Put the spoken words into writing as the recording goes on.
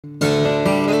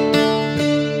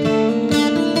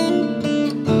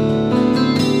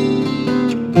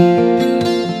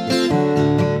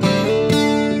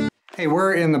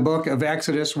in the book of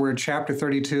Exodus. We're at chapter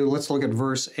 32. Let's look at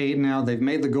verse 8 now. They've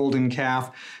made the golden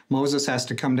calf. Moses has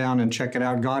to come down and check it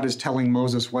out. God is telling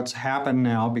Moses what's happened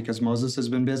now because Moses has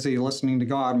been busy listening to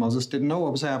God. Moses didn't know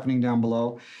what was happening down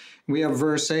below. We have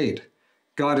verse 8.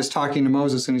 God is talking to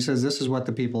Moses and he says, this is what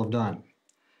the people have done.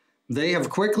 They have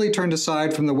quickly turned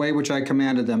aside from the way which I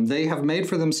commanded them. They have made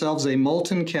for themselves a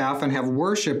molten calf and have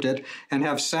worshipped it and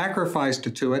have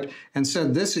sacrificed to it and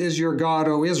said, this is your God,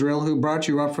 O Israel, who brought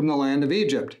you up from the land of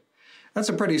Egypt. That's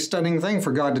a pretty stunning thing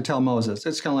for God to tell Moses.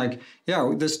 It's kind of like,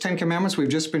 yeah, this 10 Commandments we've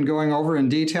just been going over in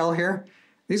detail here,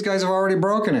 these guys have already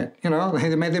broken it. You know,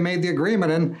 they made the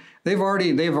agreement and they've already,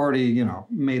 you know,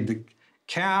 made the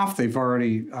calf. They've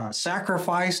already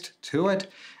sacrificed to it.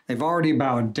 They've already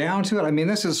bowed down to it. I mean,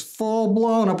 this is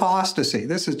full-blown apostasy.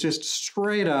 This is just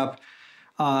straight up,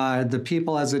 the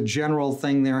people as a general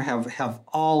thing there have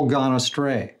all gone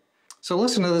astray. So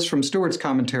listen to this from Stewart's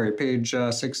commentary, page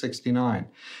 669.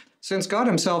 Since God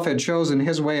himself had chosen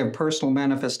his way of personal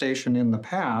manifestation in the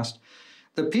past,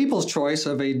 the people's choice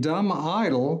of a dumb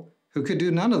idol who could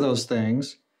do none of those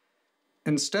things,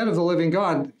 instead of the living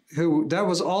God, that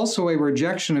was also a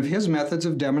rejection of his methods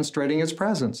of demonstrating his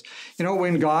presence. You know,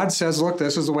 when God says, look,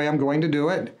 this is the way I'm going to do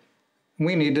it,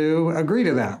 we need to agree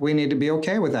to that. We need to be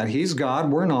okay with that. He's God,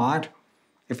 we're not.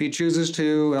 If he chooses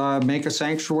to make a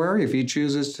sanctuary, if he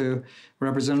chooses to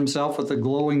represent himself with a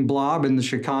glowing blob in the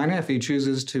Shekinah, if he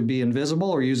chooses to be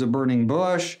invisible or use a burning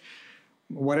bush,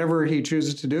 whatever he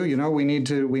chooses to do, you know, we need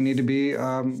to be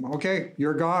okay.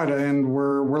 You're God, and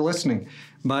we're listening.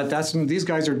 But these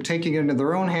guys are taking it into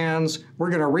their own hands. We're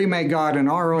going to remake God in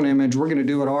our own image. We're going to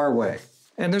do it our way.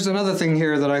 And there's another thing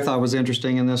here that I thought was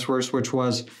interesting in this verse, which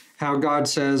was how God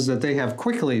says that they have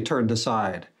quickly turned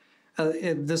aside.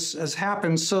 This has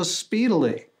happened so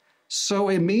speedily, so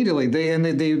immediately.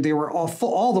 They were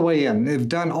all the way in. They've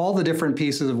done all the different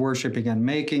pieces of worship again,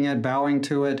 making it, bowing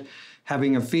to it,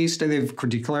 having a feast day. They've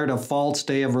declared a false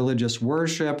day of religious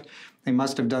worship. They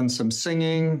must have done some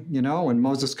singing. You know, when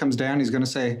Moses comes down, he's going to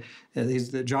say,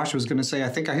 Joshua's going to say, I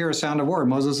think I hear a sound of war.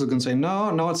 Moses is going to say,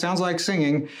 no, it sounds like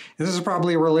singing. This is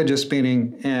probably a religious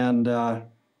meeting. And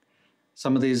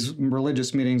some of these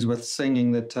religious meetings with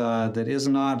singing that is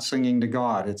not singing to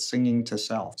God. It's singing to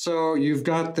self. So you've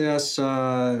got this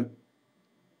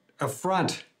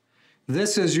affront.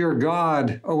 This is your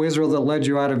God, O Israel, that led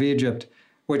you out of Egypt,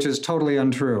 which is totally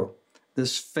untrue.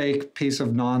 This fake piece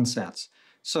of nonsense.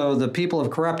 So the people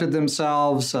have corrupted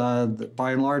themselves.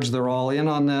 By and large, they're all in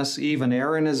on this. Even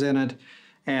Aaron is in it.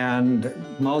 And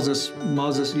Moses,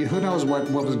 who knows what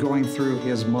was going through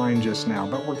his mind just now.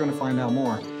 But we're going to find out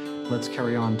more. Let's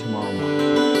carry on tomorrow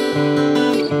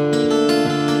morning.